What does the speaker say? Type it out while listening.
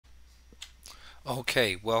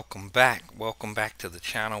Okay, welcome back. Welcome back to the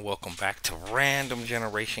channel. Welcome back to Random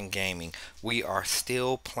Generation Gaming. We are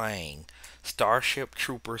still playing Starship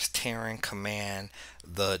Troopers Terran Command.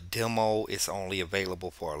 The demo is only available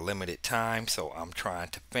for a limited time, so I'm trying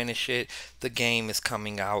to finish it. The game is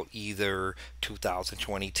coming out either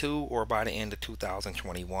 2022 or by the end of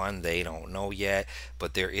 2021. They don't know yet,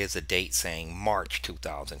 but there is a date saying March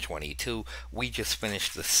 2022. We just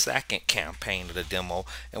finished the second campaign of the demo,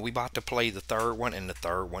 and we about to play the third one, and the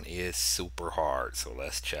third one is super hard, so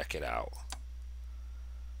let's check it out.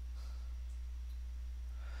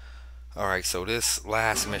 Alright, so this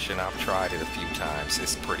last mission, I've tried it a few times.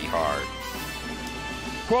 It's pretty hard.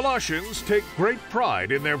 Colossians take great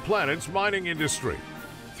pride in their planet's mining industry.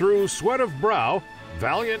 Through sweat of brow,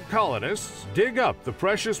 valiant colonists dig up the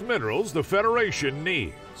precious minerals the Federation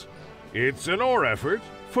needs. It's an ore effort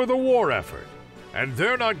for the war effort, and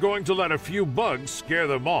they're not going to let a few bugs scare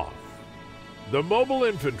them off. The Mobile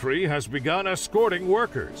Infantry has begun escorting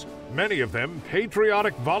workers, many of them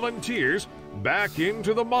patriotic volunteers, back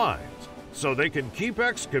into the mines so they can keep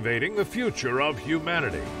excavating the future of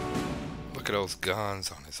humanity. Look at those guns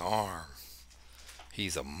on his arm.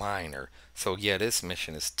 He's a miner. So yeah, this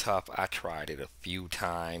mission is tough. I tried it a few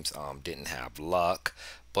times, didn't have luck,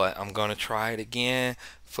 but I'm gonna try it again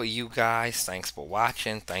for you guys. Thanks for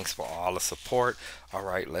watching. Thanks for all the support. All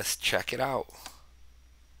right, let's check it out.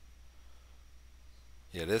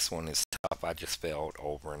 Yeah, this one is tough. I just failed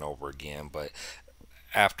over and over again, but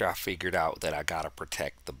after I figured out that I gotta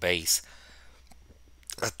protect the base,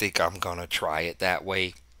 I think I'm gonna try it that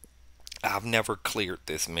way. I've never cleared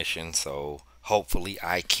this mission, so hopefully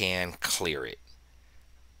I can clear it.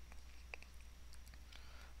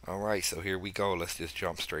 Alright, so here we go. Let's just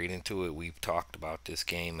jump straight into it. We've talked about this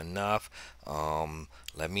game enough.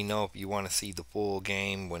 Let me know if you want to see the full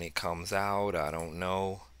game when it comes out. I don't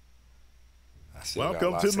know.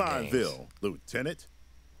 Welcome to Mineville, Lieutenant.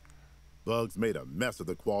 Bugs made a mess of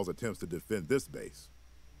the Qual's attempts to defend this base.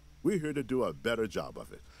 We're here to do a better job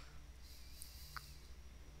of it.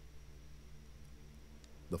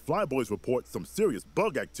 The Flyboys report some serious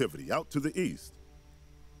bug activity out to the east.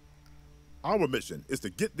 Our mission is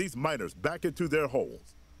to get these miners back into their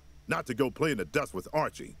holes, not to go play in the dust with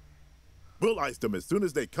Archie. We'll ice them as soon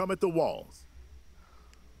as they come at the walls.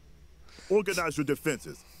 Organize your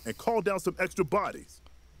defenses and call down some extra bodies.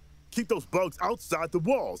 Keep those bugs outside the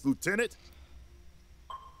walls, Lieutenant.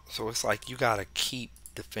 So it's like you gotta keep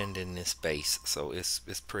defending this base. So it's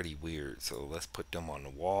pretty weird. So let's put them on the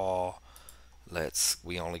wall.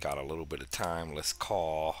 We only got a little bit of time. Let's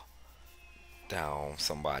call down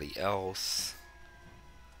somebody else.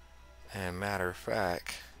 And matter of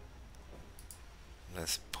fact,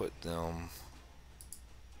 let's put them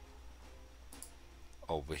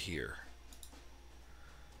over here.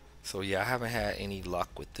 So yeah, I haven't had any luck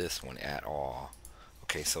with this one at all.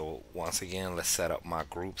 Okay, so once again, let's set up my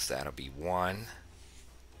groups. That'll be 1.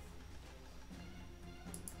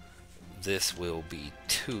 This will be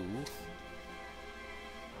 2.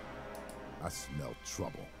 I smell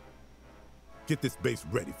trouble. Get this base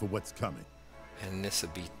ready for what's coming. And this will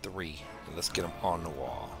be 3. Let's get them on the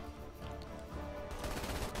wall.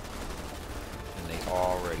 And they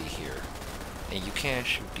already here. And you can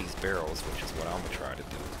shoot these barrels, which is what I'm gonna try to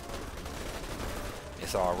do.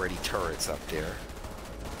 It's already turrets up there.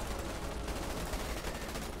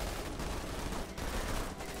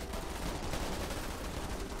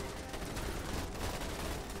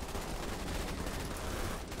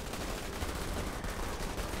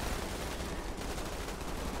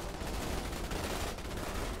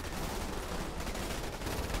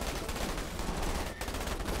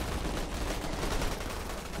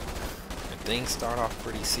 Things start off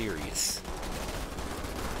pretty serious.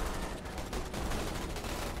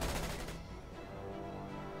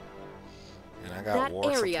 And I got that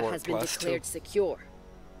war area support has been plus declared 2. secure.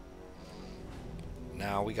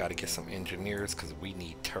 Now we got to get some engineers because we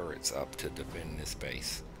need turrets up to defend this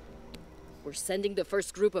base. We're sending the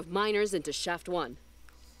first group of miners into Shaft 1.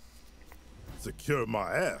 Secure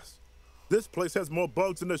my ass. This place has more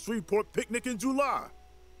bugs than the Shreveport picnic in July.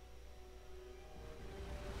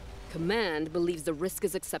 Command believes the risk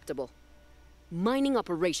is acceptable. Mining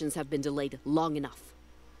operations have been delayed long enough.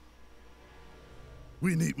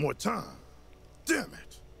 We need more time. Damn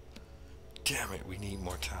it. Damn it, we need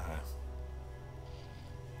more time.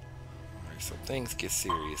 Alright, so things get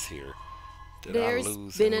serious here. Did I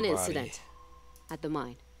lose been anybody? an incident at the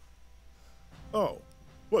mine. Oh,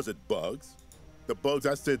 was it bugs? The bugs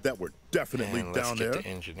I said that were definitely And down let's there. get the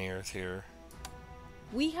engineers here.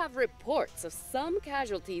 We have reports of some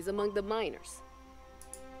casualties among the miners.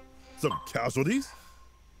 Some casualties?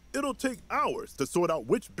 It'll take hours to sort out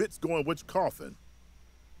which bits go in which coffin.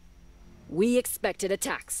 We expected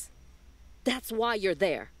attacks. That's why you're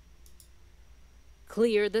there.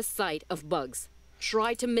 Clear the site of bugs.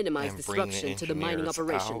 Try to minimize And disruption to the mining engineers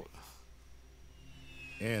operation. out.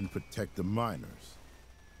 And protect the miners.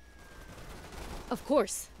 Of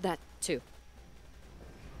course, that too.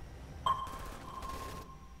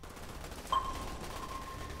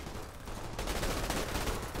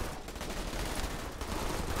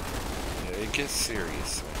 Yeah, it gets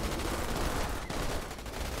serious.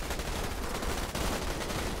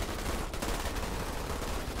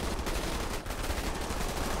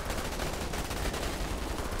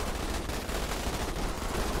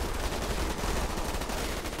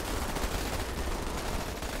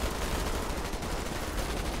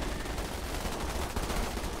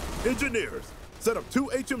 Engineers, set up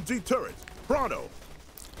 2 HMG turrets. Pronto.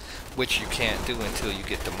 Which you can't do until you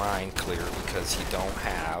get the mine clear because you don't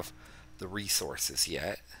have the resources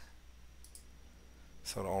yet.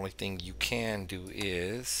 So the only thing you can do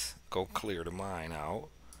is go clear the mine out.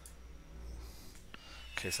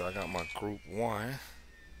 Okay, so I got my group 1.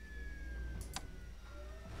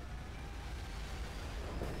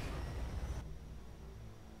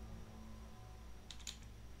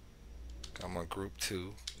 Got my group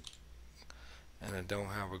 2. And I don't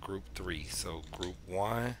have a group 3. So group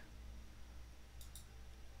 1.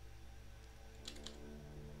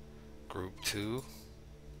 Group 2.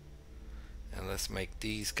 And let's make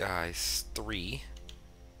these guys 3.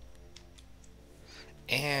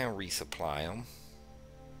 And resupply them.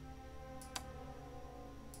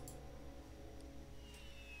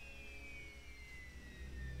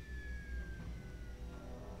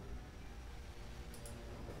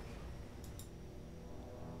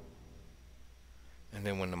 And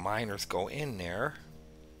then when the miners go in there,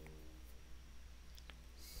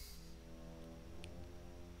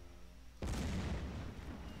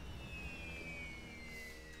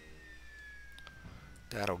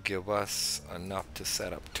 that'll give us enough to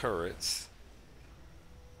set up turrets,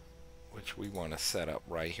 which we want to set up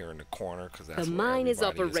right here in the corner because that's The where mine is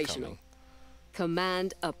everybody operational. coming.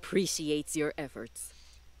 Command appreciates your efforts.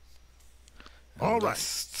 And All right. let's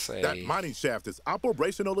say That mining shaft is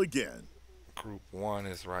operational again. group 1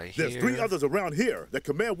 is right There's here. 3 others around here that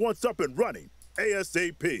Command wants up and running.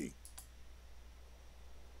 ASAP.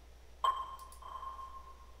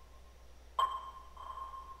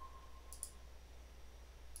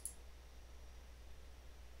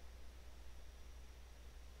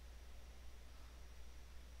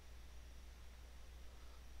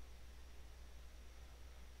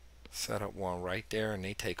 Set up one right there, and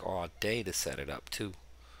they take all day to set it up too.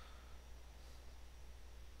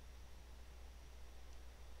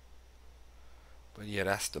 But yeah,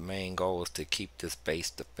 that's the main goal, is to keep this base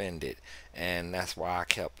defended, and that's why I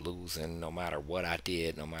kept losing. No matter what I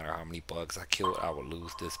did, no matter how many bugs I killed, I would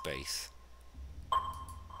lose this base.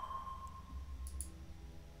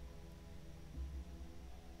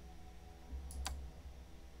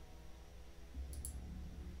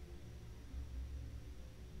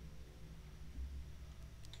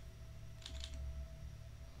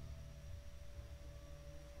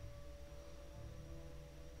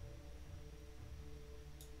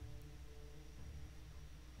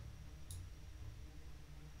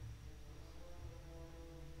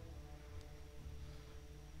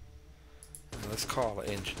 Let's call the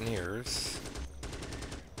engineers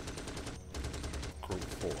group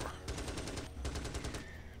 4.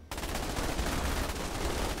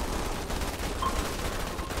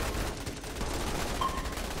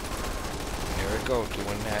 There we go,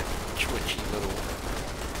 doing that twitchy little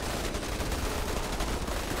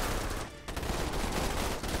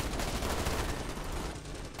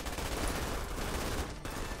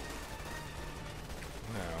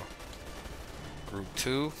now. Group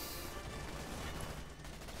 2.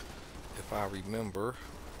 If I remember,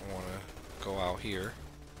 I want to go out here,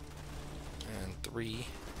 and 3,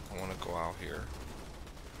 I want to go out here.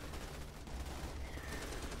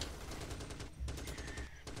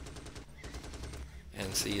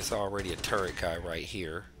 And see, it's already a turret guy right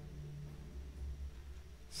here.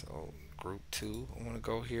 So group 2, I want to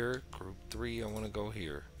go here. Group 3, I want to go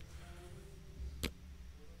here.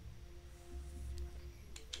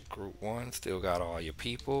 Group 1 still got all your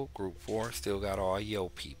people. Group 4 still got all your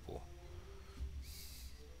people.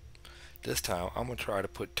 This time, I'm going to try to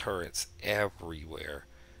put turrets everywhere.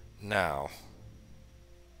 Now,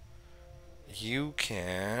 you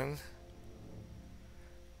can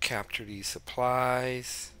capture these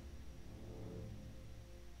supplies,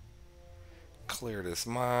 clear this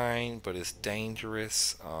mine, but it's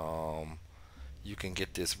dangerous. You can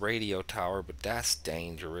get this radio tower, but that's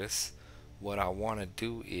dangerous. What I want to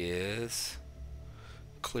do is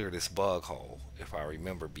clear this bug hole, if I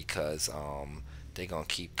remember, because they're gonna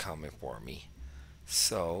keep coming for me.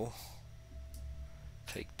 So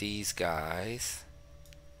take these guys,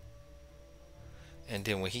 and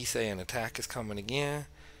then when he say an attack is coming again,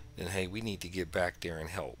 then hey, we need to get back there and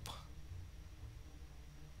help.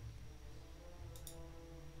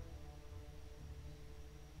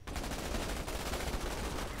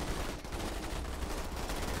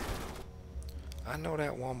 I know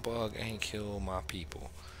that one bug ain't killed my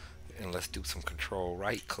people. And let's do some control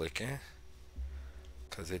right clicking,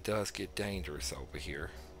 because it does get dangerous over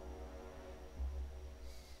here.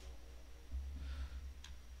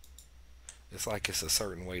 It's like it's a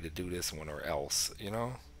certain way to do this one or else, you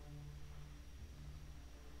know?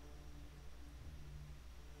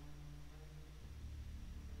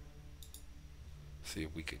 See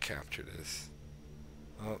if we could capture this.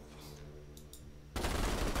 Oh.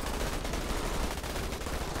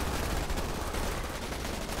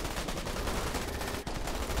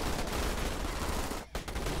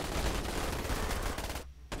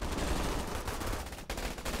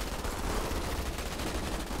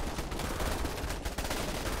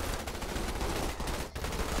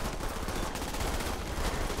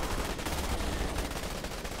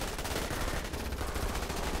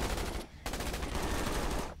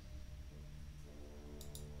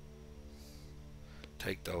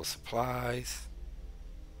 Take those supplies.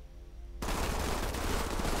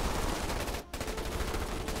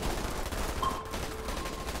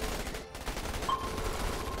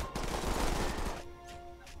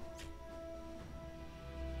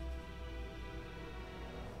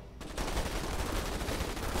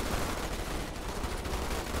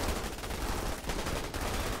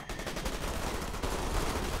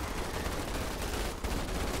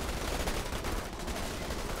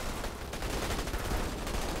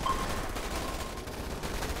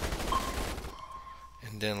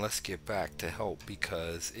 Then let's get back to help,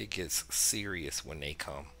 because it gets serious when they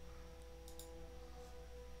come.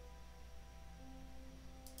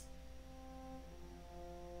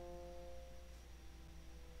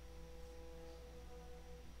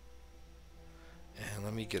 And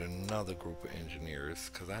let me get another group of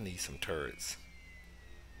engineers, because I need some turrets.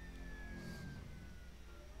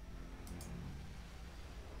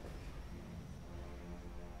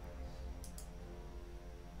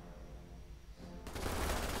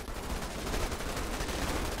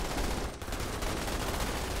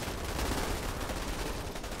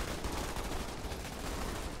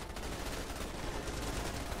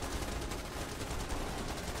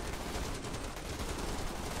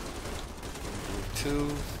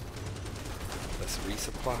 Two. Let's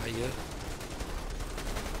resupply you.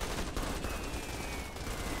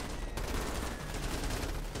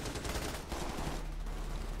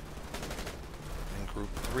 And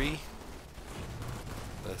group 3.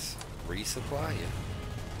 Let's resupply you.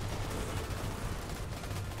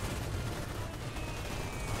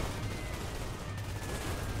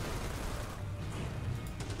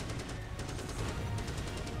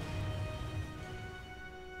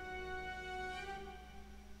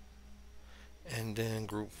 And then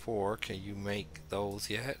group 4, can you make those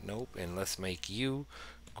yet? Nope. And let's make you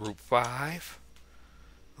group 5.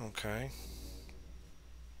 Okay.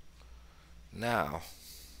 Now,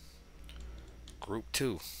 group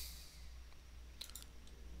 2,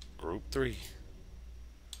 group 3,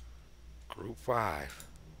 group 5.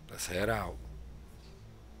 Let's head out.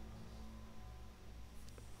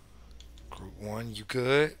 Group 1, you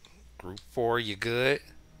good? Group 4, you good?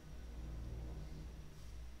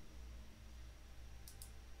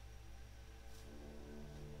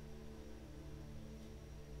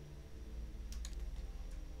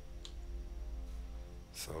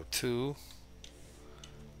 So 2,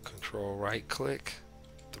 control right click.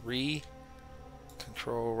 3,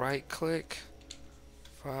 control right click.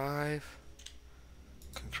 5,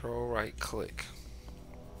 control right click.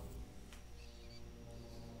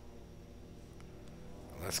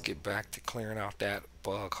 Let's get back to clearing out that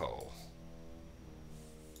bug hole.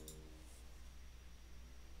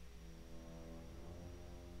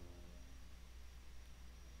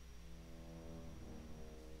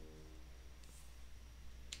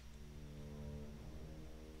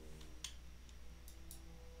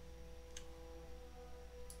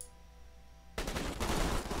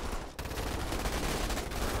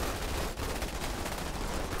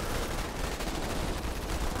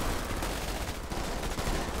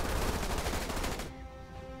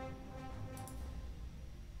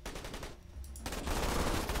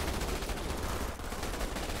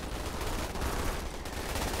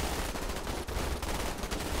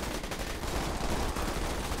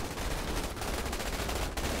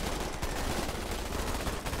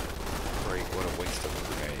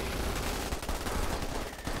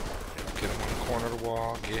 corner of the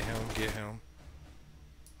wall. Get him, get him.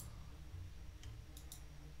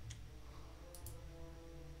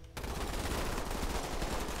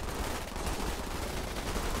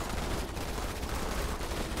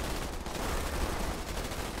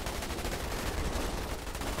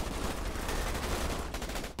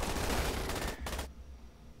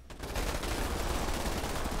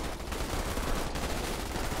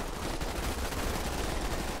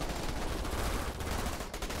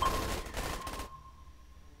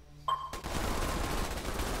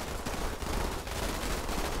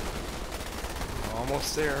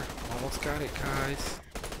 Almost there. Almost got it, guys.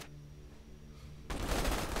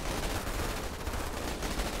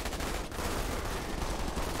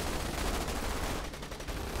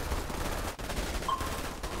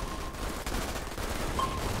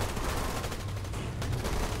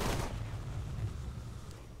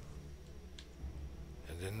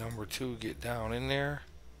 And then number 2, get down in there.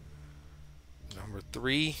 Number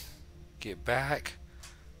 3, get back,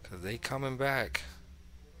 'cause they coming back.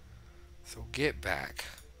 So get back.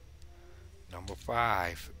 Number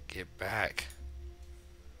 5, get back.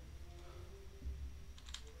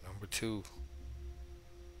 Number 2.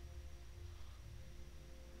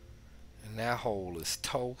 And that hole is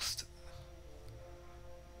toast.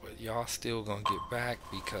 But y'all still gonna get back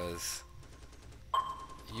because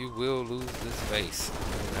you will lose this base. I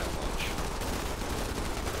know that much.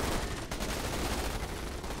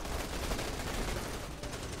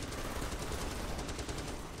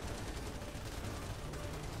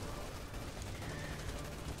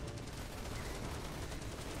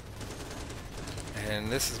 And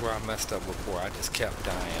this is where I messed up before. I just kept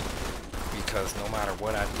dying because no matter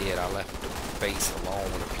what I did, I left the base alone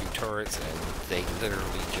with a few turrets, and they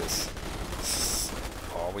literally just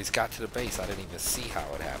always got to the base. I didn't even see how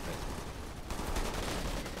it happened.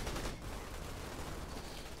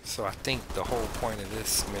 So I think the whole point of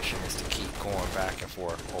this mission is to keep going back and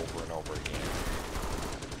forth over and over again.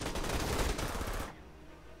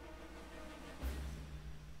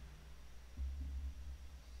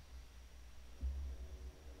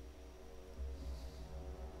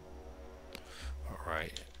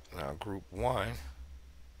 Alright, now group 1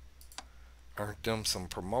 earned them some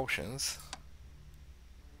promotions.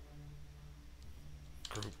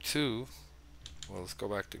 Group 2, well, let's go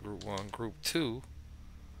back to group 1. Group 2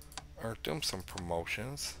 earned them some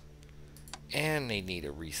promotions, and they need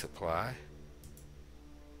a resupply.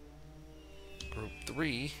 Group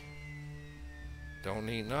 3 don't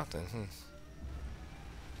need nothing.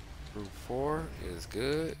 Group 4 is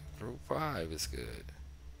good. Group 5 is good.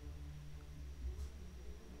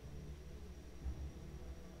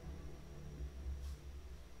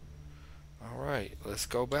 Alright, let's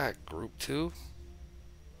go back. Group 2.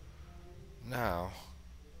 Now,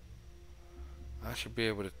 I should be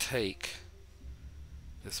able to take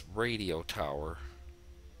this radio tower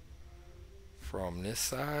from this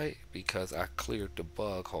side because I cleared the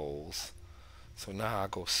bug holes. So now I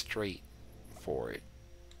go straight for it.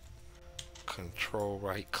 Control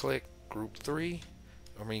right click group 3.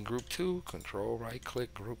 Group 2. Control right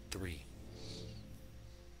click group 3.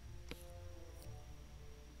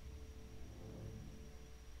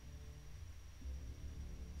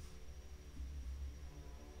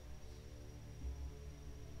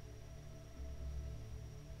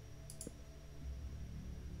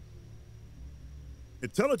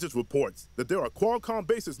 Intelligence reports that there are Qualcomm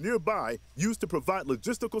bases nearby used to provide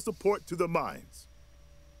logistical support to the mines.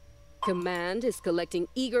 Command is collecting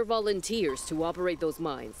eager volunteers to operate those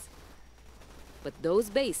mines. But those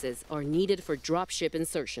bases are needed for dropship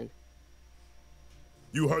insertion.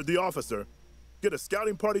 You heard the officer. Get a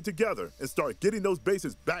scouting party together and start getting those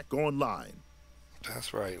bases back online.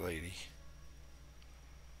 That's right, lady.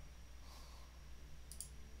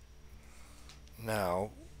 Now,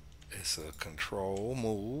 it's a control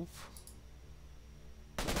move.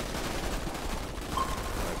 A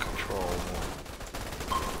control move.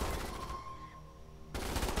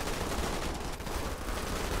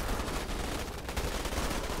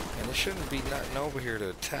 And it shouldn't be nothing over here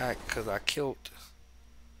to attack because I killed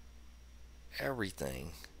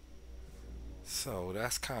everything. So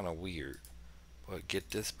that's kind of weird. But get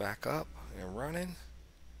this back up and running.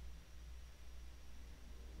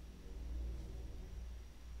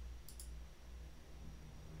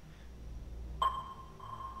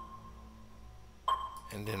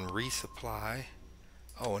 And then resupply.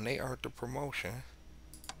 Oh, and they earned the promotion.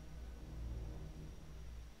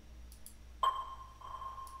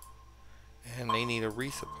 And they need a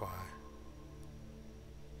resupply.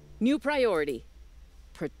 New priority.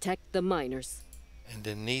 Protect the miners. And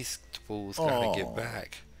then these fools gotta get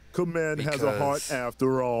back. Command has a heart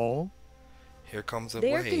after all. Here comes a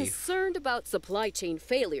They're wave. concerned about supply chain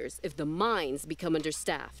failures if the mines become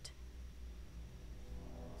understaffed.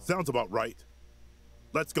 Sounds about right.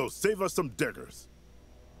 Let's go save us some diggers.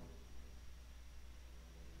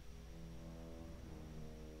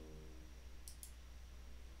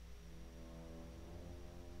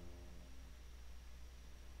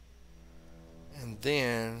 And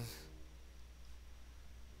then,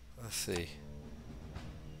 let's see.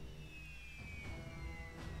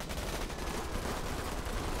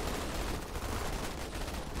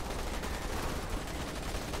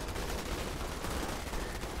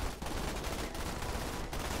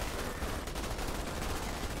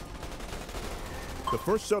 The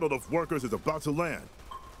first shuttle of workers is about to land.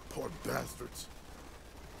 Poor bastards.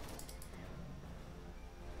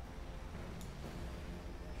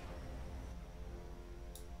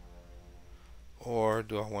 Or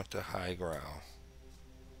do I want the high ground?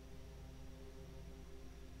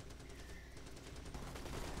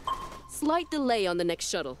 Slight delay on the next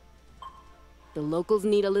shuttle. The locals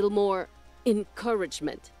need a little more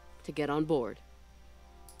encouragement to get on board.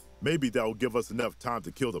 Maybe that will give us enough time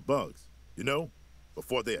to kill the bugs, you know,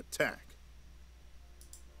 before they attack.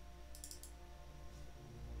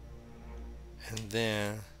 And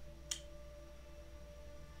then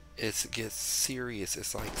it gets serious.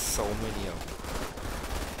 It's like so many of them.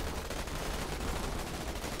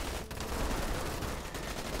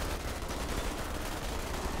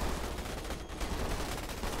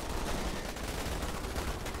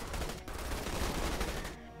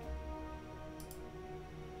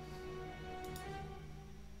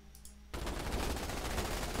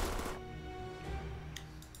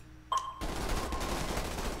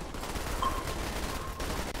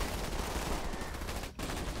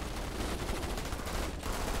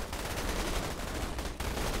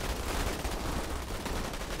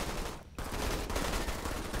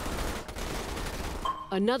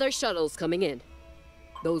 Another shuttle's coming in.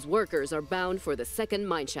 Those workers are bound for the second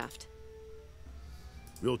mineshaft.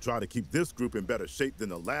 We'll try to keep this group in better shape than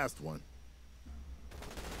the last one.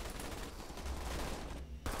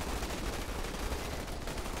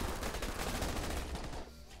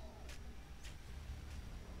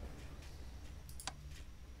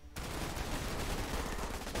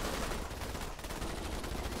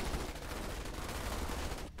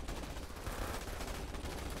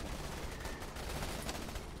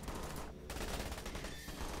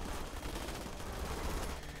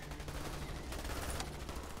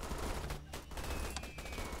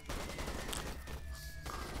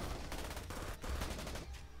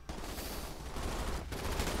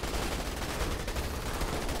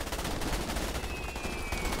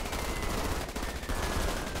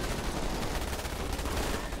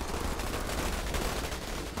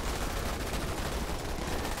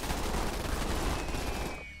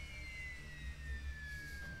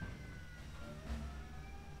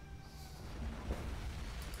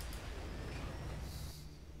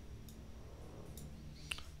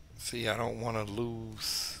 See, I don't want to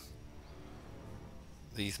lose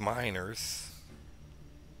these miners.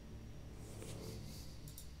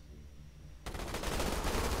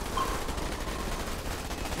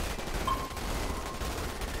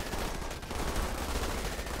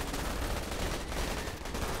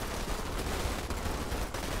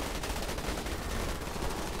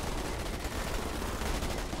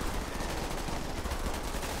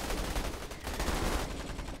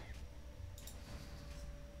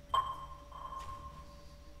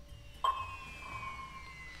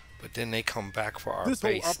 But then they come back for our This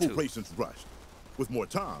whole base too. operation's rushed. With more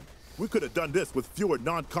time, we could have done this with fewer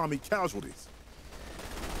non-commie casualties.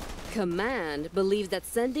 Command believes that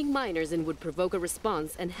sending miners in would provoke a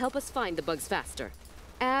response and help us find the bugs faster.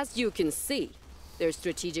 As you can see, their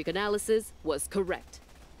strategic analysis was correct.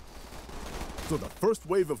 So the first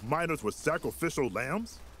wave of miners were sacrificial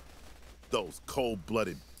lambs? Those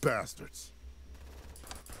cold-blooded bastards.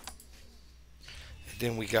 And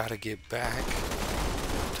then we gotta get back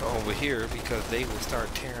to over here because they will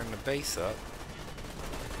start tearing the base up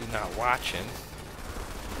if you're not watching.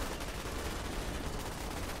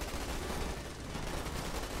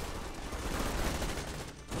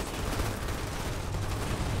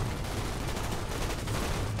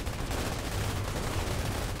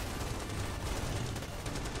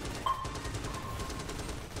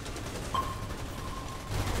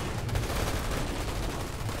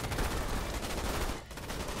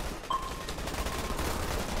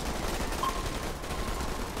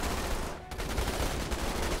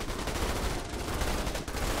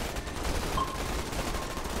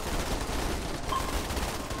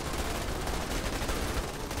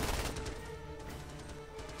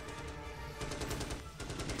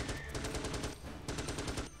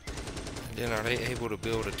 Then are they able to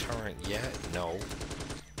build a turret yet? No.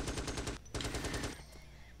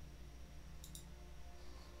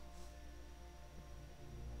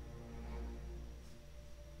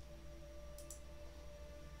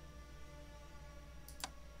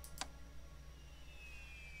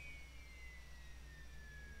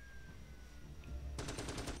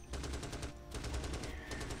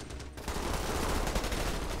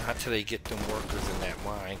 Not till they get them workers in that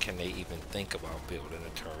mine can they even think about building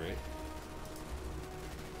a turret.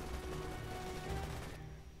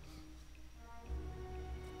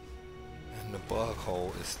 And the bug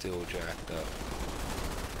hole is still jacked up.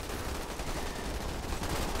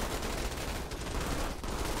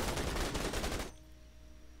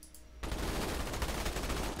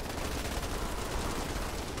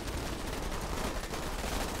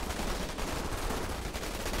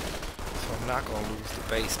 I'm not going to lose the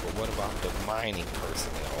base, but what about the mining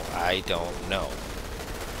personnel? I don't know.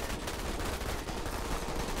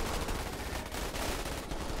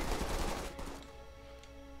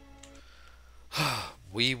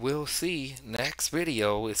 We will see. Next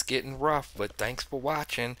video is getting rough, but thanks for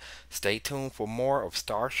watching. Stay tuned for more of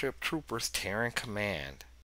Starship Troopers Terran Command.